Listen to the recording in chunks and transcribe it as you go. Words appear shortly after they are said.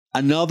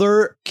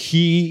Another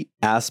key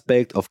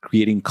aspect of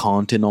creating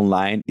content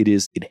online,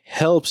 it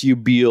helps you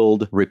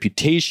build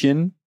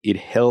reputation, it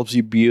helps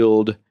you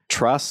build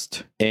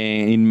trust,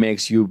 and it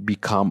makes you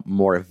become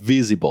more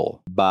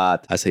visible.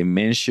 But as I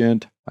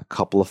mentioned a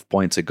couple of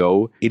points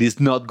ago, it is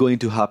not going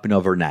to happen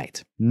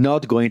overnight.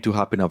 Not going to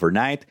happen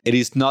overnight. It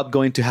is not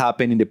going to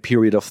happen in the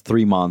period of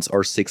 3 months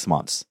or 6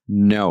 months.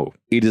 No,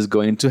 it is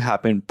going to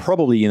happen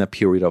probably in a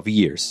period of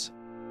years.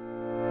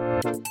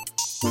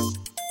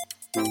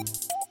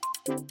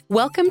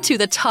 Welcome to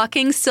the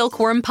Talking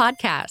Silkworm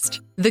podcast,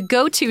 the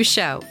go-to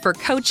show for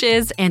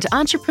coaches and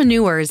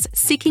entrepreneurs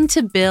seeking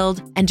to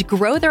build and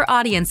grow their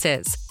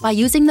audiences by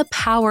using the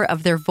power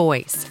of their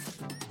voice.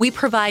 We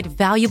provide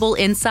valuable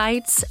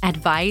insights,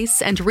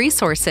 advice, and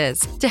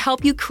resources to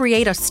help you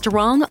create a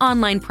strong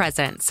online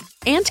presence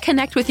and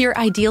connect with your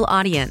ideal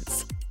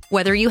audience.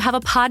 Whether you have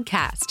a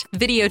podcast,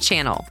 video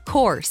channel,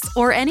 course,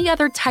 or any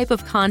other type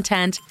of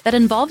content that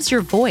involves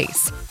your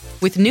voice,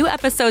 with new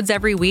episodes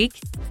every week,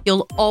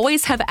 you'll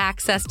always have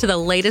access to the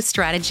latest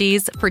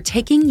strategies for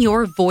taking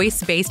your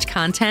voice-based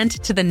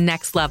content to the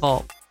next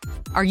level.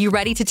 Are you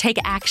ready to take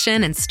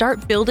action and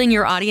start building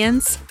your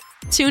audience?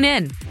 Tune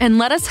in and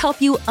let us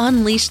help you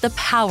unleash the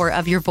power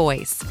of your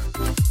voice.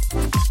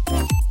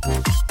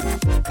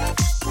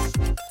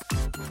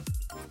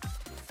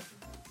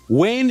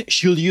 When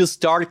should you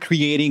start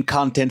creating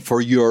content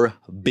for your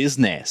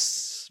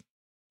business?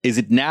 Is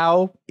it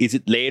now? Is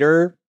it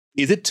later?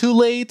 Is it too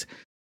late?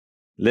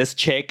 Let's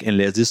check and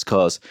let's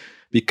discuss,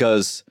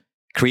 because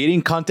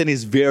creating content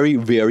is very,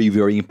 very,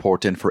 very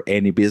important for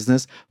any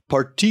business,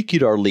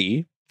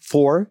 particularly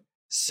for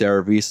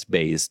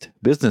service-based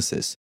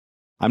businesses.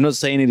 I'm not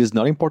saying it is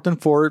not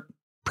important for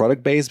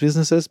product-based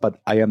businesses,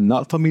 but I am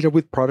not familiar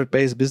with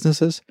product-based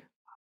businesses.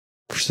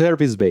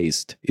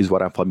 Service-based is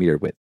what I'm familiar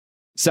with.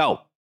 So,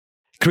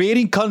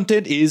 creating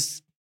content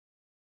is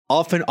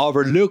often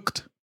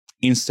overlooked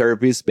in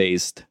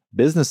service-based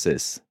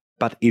businesses,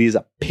 but it is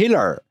a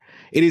pillar.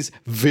 It is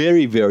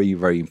very, very,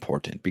 very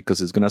important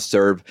because it's going to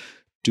serve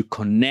to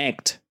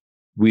connect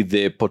with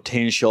the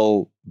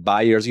potential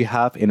buyers you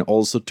have and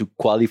also to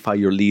qualify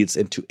your leads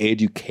and to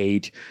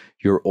educate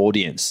your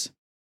audience.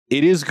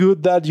 It is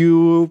good that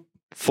you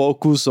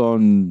focus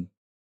on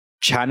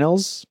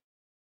channels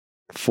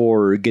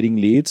for getting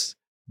leads,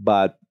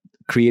 but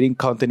creating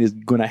content is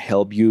going to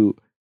help you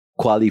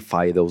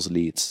qualify those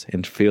leads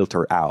and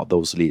filter out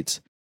those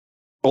leads.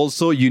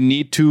 Also, you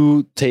need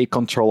to take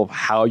control of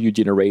how you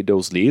generate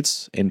those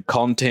leads, and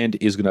content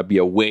is going to be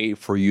a way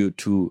for you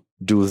to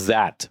do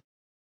that.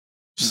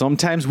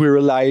 Sometimes we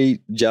rely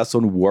just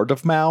on word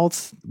of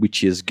mouth,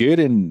 which is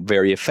good and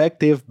very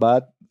effective,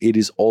 but it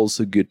is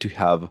also good to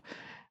have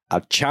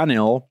a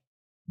channel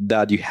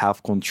that you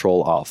have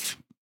control of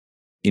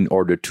in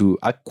order to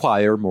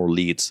acquire more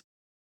leads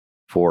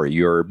for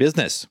your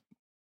business.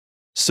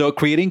 So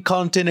creating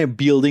content and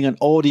building an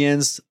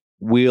audience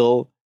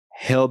will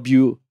help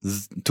you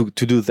to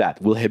do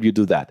that, will help you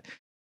do that.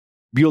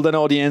 Build an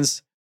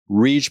audience,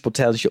 reach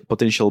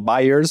potential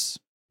buyers,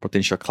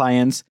 potential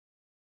clients,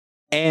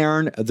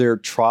 earn their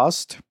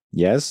trust,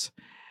 yes,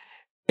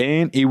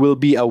 and it will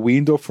be a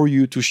window for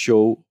you to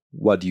show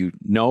what you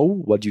know,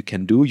 what you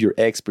can do, your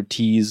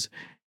expertise,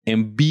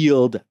 and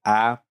build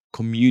a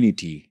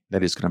community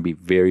that is going to be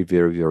very,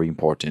 very, very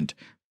important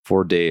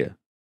for the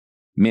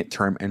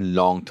midterm and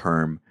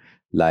long-term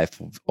life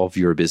of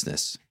your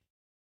business.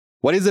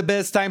 What is the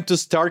best time to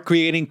start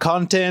creating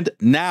content?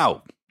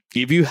 Now.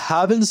 If you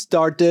haven't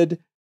started,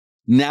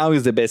 now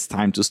is the best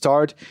time to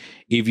start.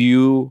 If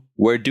you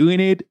were doing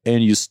it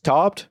and you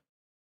stopped,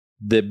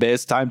 the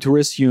best time to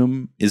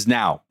resume is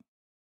now.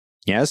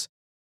 Yes?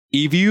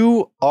 If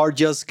you are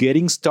just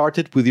getting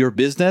started with your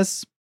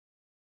business,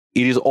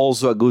 it is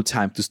also a good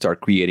time to start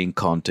creating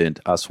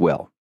content as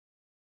well.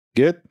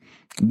 Good?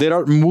 There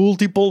are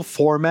multiple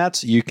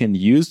formats you can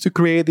use to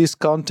create this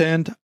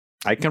content.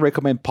 I can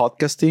recommend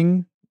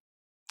podcasting.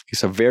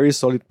 It's a very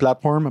solid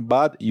platform,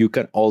 but you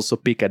can also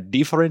pick a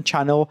different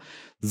channel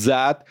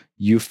that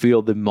you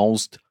feel the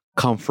most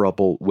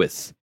comfortable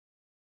with.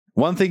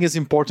 One thing is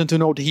important to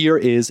note here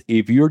is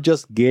if you're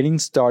just getting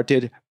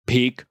started,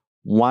 pick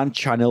one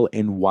channel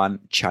and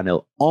one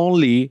channel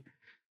only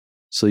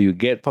so you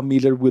get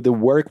familiar with the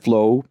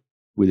workflow,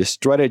 with the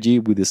strategy,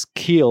 with the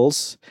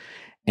skills.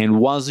 And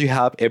once you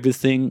have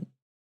everything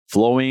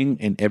flowing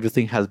and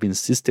everything has been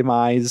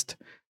systemized,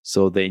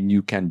 so then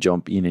you can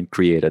jump in and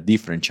create a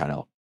different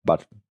channel.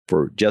 But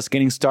for just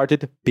getting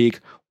started,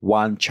 pick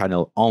one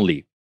channel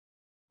only.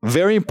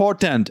 Very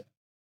important,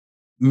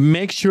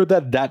 make sure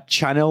that that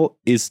channel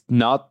is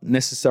not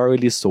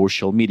necessarily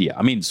social media.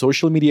 I mean,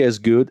 social media is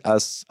good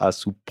as a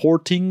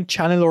supporting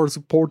channel or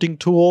supporting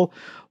tool,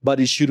 but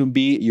it shouldn't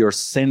be your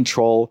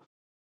central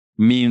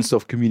means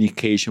of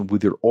communication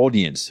with your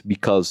audience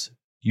because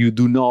you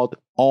do not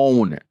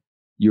own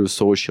your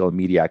social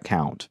media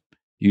account.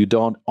 You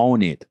don't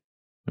own it.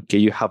 Okay,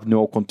 you have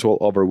no control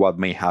over what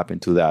may happen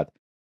to that.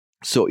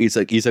 So it's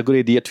a good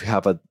idea to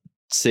have a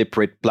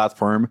separate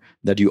platform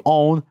that you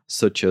own,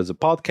 such as a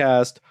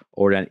podcast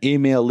or an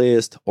email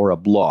list or a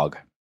blog.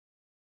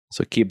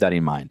 So keep that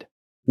in mind.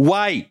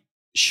 Why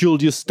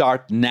should you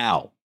start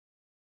now?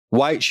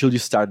 Why should you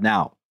start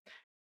now?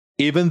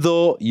 Even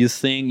though you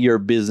think your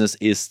business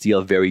is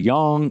still very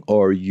young,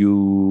 or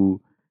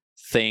you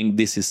think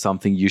this is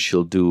something you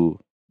should do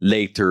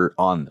later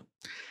on.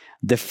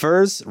 The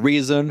first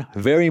reason,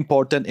 very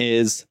important,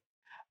 is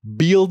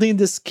building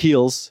the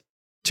skills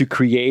to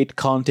create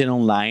content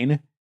online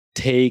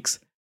takes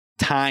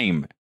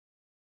time.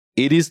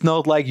 It is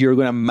not like you're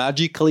going to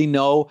magically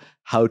know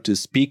how to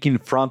speak in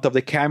front of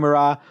the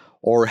camera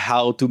or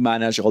how to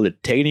manage all the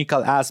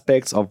technical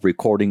aspects of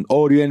recording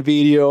audio and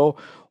video,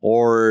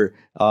 or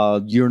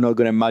you're not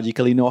going to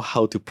magically know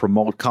how to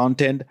promote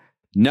content.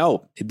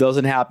 No, it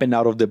doesn't happen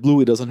out of the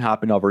blue. It doesn't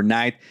happen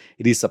overnight.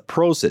 It is a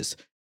process.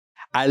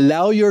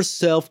 Allow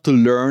yourself to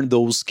learn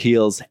those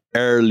skills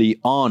early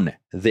on.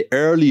 The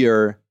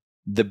earlier,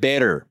 the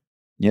better.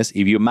 Yes,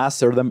 if you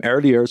master them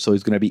earlier, so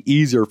it's going to be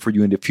easier for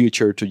you in the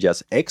future to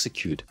just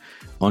execute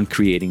on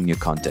creating new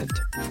content.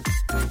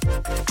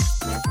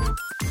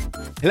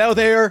 Hello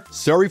there.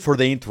 Sorry for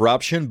the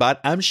interruption, but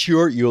I'm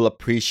sure you'll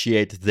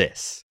appreciate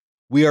this.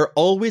 We are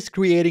always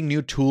creating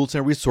new tools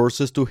and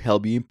resources to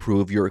help you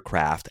improve your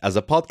craft as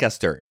a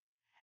podcaster.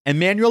 A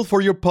manual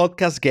for your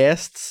podcast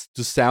guests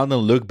to sound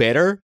and look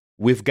better?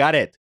 We've got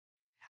it.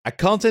 A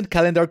content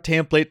calendar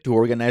template to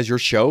organize your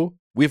show?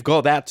 We've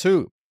got that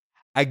too.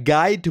 A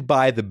guide to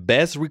buy the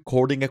best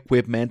recording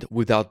equipment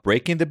without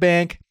breaking the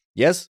bank?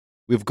 Yes,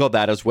 we've got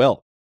that as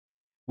well.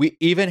 We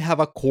even have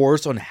a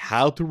course on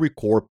how to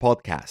record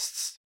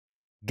podcasts.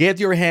 Get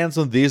your hands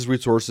on these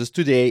resources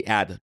today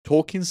at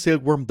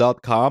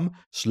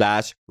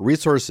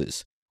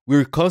talkingsilkworm.com/resources.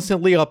 We're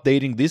constantly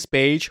updating this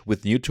page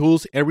with new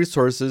tools and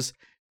resources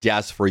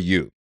just for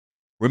you.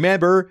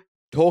 Remember,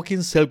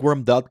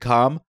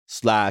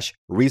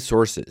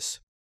 talkingsilkworm.com/resources.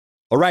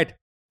 All right,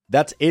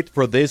 that's it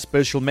for this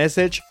special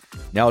message.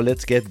 Now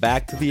let's get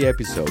back to the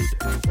episode.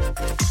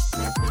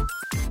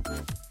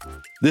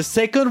 The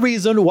second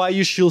reason why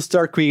you should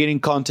start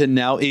creating content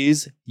now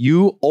is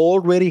you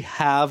already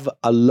have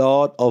a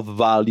lot of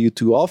value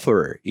to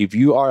offer. If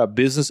you are a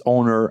business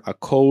owner, a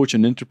coach,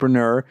 an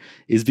entrepreneur,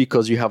 it's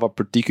because you have a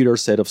particular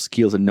set of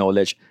skills and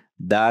knowledge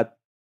that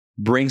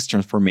brings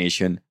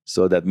transformation.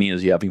 So that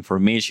means you have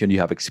information, you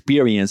have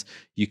experience,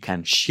 you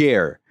can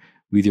share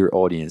with your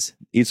audience.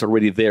 It's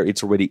already there,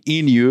 it's already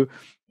in you,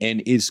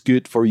 and it's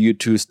good for you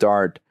to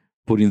start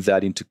putting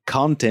that into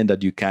content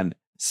that you can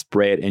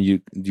spread and you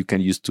can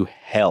use to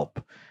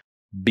help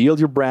build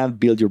your brand,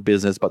 build your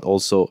business, but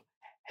also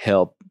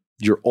help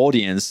your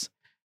audience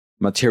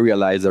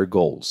materialize their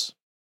goals.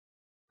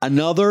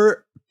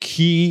 Another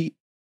key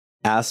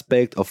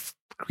aspect of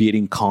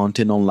creating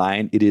content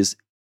online, it is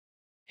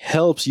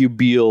helps you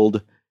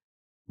build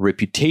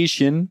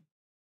reputation.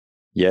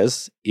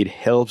 Yes, it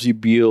helps you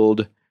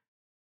build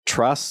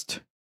trust,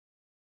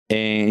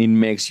 and it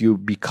makes you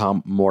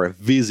become more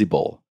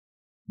visible.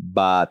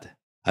 But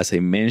as I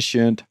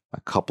mentioned a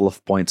couple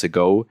of points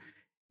ago,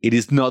 it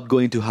is not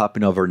going to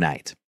happen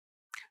overnight.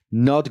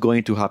 Not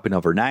going to happen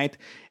overnight.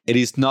 It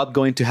is not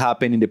going to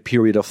happen in the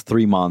period of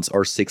 3 months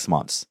or 6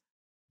 months.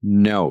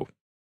 No,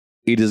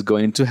 it is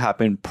going to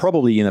happen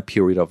probably in a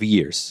period of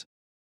years.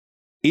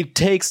 It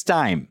takes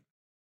time.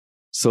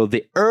 So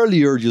the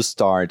earlier you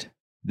start,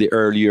 the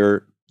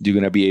earlier you're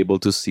going to be able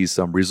to see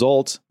some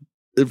results.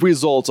 The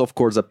results, of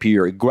course,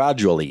 appear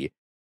gradually,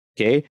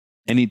 okay?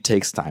 And it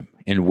takes time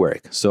and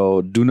work.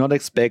 So do not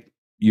expect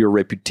your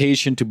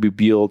reputation to be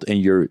built and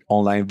your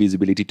online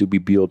visibility to be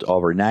built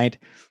overnight.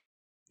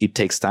 It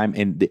takes time,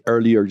 and the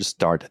earlier you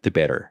start, the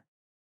better.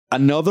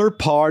 Another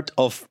part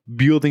of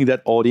building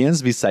that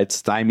audience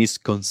besides time is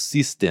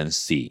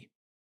consistency.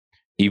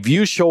 If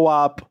you show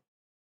up,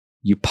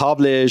 you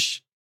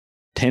publish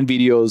 10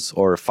 videos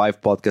or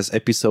 5 podcast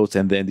episodes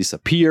and then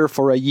disappear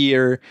for a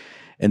year,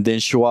 and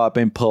then show up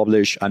and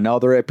publish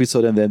another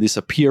episode and then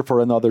disappear for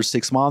another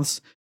 6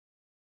 months,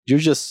 you're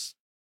just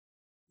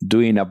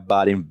doing a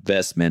bad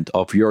investment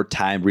of your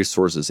time,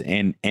 resources,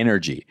 and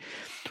energy.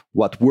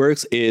 What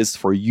works is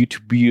for you to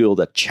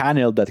build a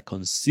channel that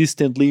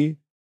consistently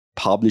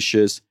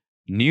publishes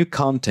new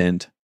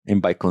content.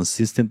 And by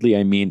consistently,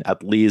 I mean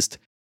at least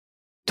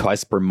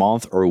twice per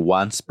month or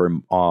once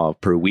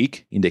per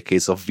week in the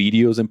case of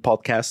videos and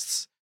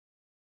podcasts.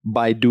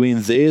 By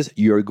doing this,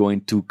 you're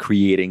going to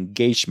create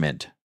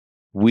engagement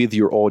with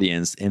your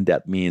audience. And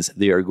that means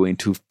they are going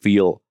to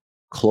feel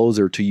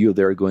closer to you.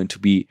 They're going to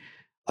be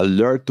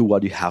alert to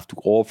what you have to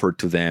offer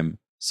to them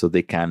so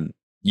they can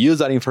use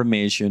that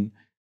information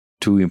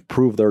to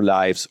improve their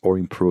lives or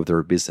improve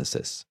their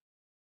businesses.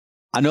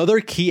 Another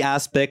key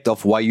aspect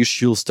of why you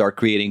should start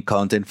creating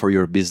content for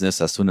your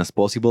business as soon as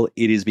possible,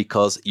 it is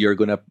because you're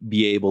going to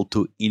be able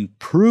to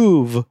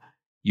improve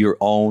your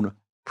own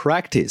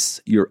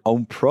practice, your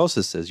own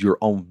processes, your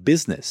own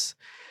business.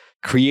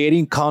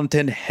 Creating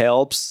content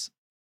helps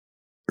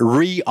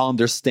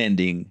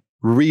re-understanding,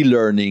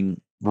 relearning,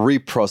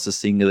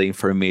 reprocessing the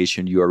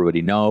information you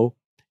already know,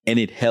 and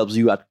it helps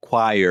you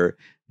acquire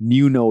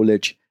new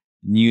knowledge,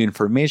 new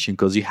information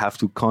because you have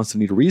to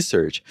constantly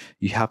research.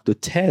 You have to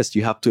test.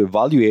 You have to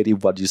evaluate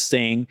if what you're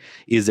saying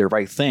is the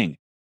right thing.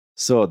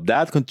 So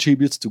that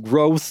contributes to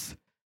growth,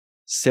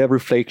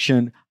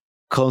 self-reflection,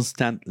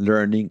 constant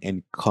learning,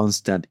 and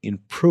constant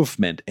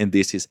improvement. And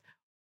this is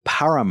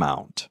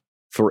paramount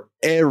for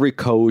every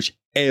coach,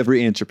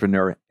 every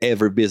entrepreneur,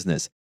 every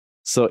business.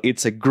 So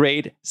it's a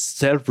great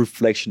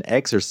self-reflection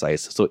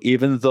exercise. So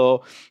even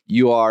though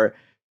you are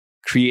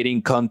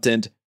creating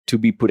content to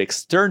be put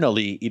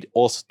externally, it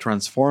also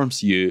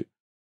transforms you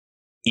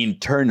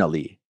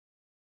internally.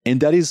 And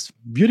that is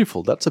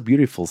beautiful. That's a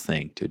beautiful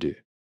thing to do.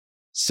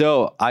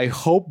 So I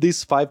hope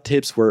these 5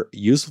 tips were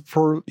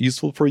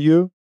useful for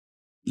you.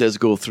 Let's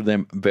go through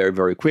them very,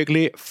 very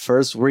quickly.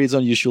 First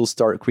reason you should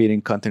start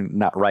creating content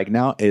right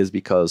now is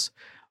because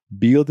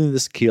building the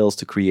skills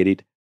to create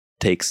it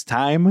takes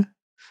time.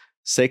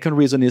 Second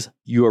reason is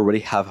you already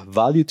have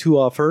value to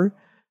offer.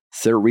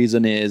 Third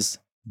reason is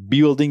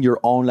building your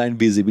online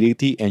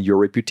visibility and your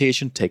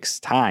reputation takes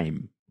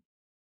time.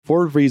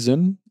 Fourth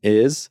reason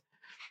is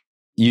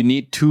you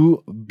need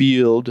to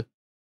build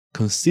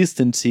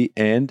consistency,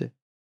 and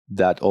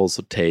that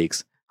also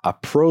takes a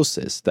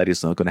process that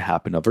is not going to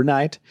happen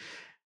overnight.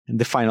 And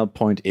the final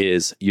point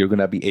is you're going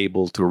to be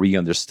able to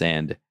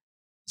re-understand,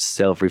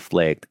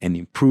 self-reflect, and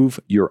improve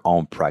your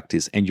own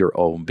practice and your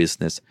own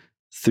business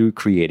through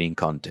creating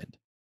content.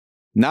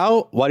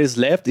 Now, what is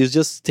left is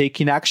just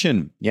taking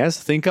action.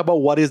 Yes, think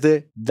about what is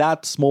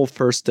that small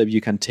first step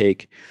you can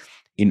take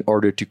in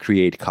order to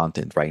create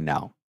content right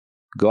now.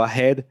 Go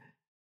ahead,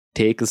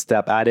 take a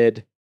step at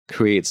it,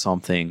 create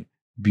something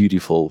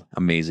beautiful,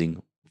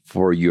 amazing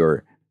for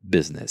your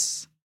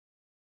business.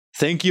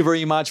 Thank you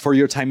very much for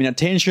your time and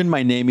attention.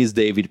 My name is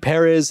David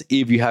Perez.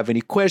 If you have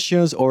any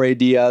questions or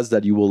ideas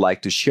that you would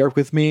like to share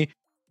with me,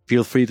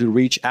 feel free to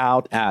reach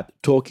out at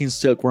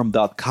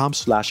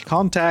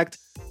talkingsilkworm.com/contact.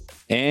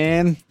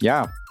 And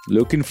yeah,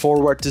 looking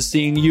forward to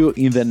seeing you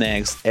in the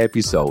next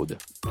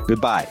episode.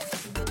 Goodbye.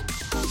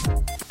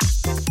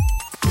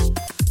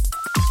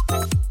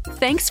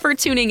 Thanks for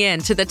tuning in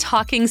to the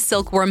Talking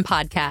Silkworm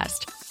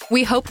podcast.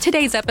 We hope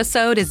today's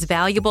episode is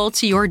valuable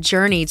to your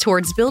journey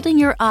towards building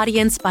your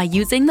audience by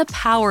using the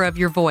power of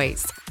your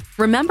voice.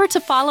 Remember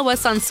to follow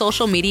us on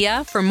social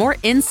media for more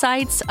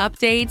insights,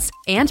 updates,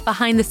 and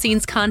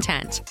behind-the-scenes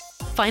content.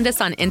 Find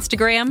us on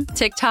Instagram,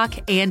 TikTok,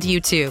 and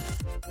YouTube.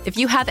 If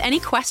you have any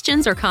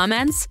questions or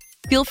comments,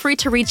 feel free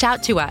to reach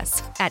out to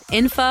us at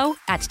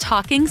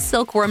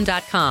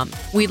info@talkingsilkworm.com.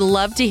 We'd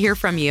love to hear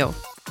from you.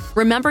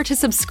 Remember to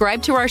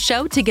subscribe to our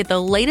show to get the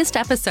latest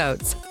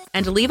episodes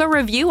and leave a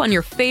review on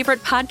your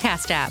favorite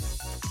podcast app.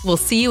 We'll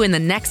see you in the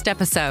next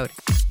episode.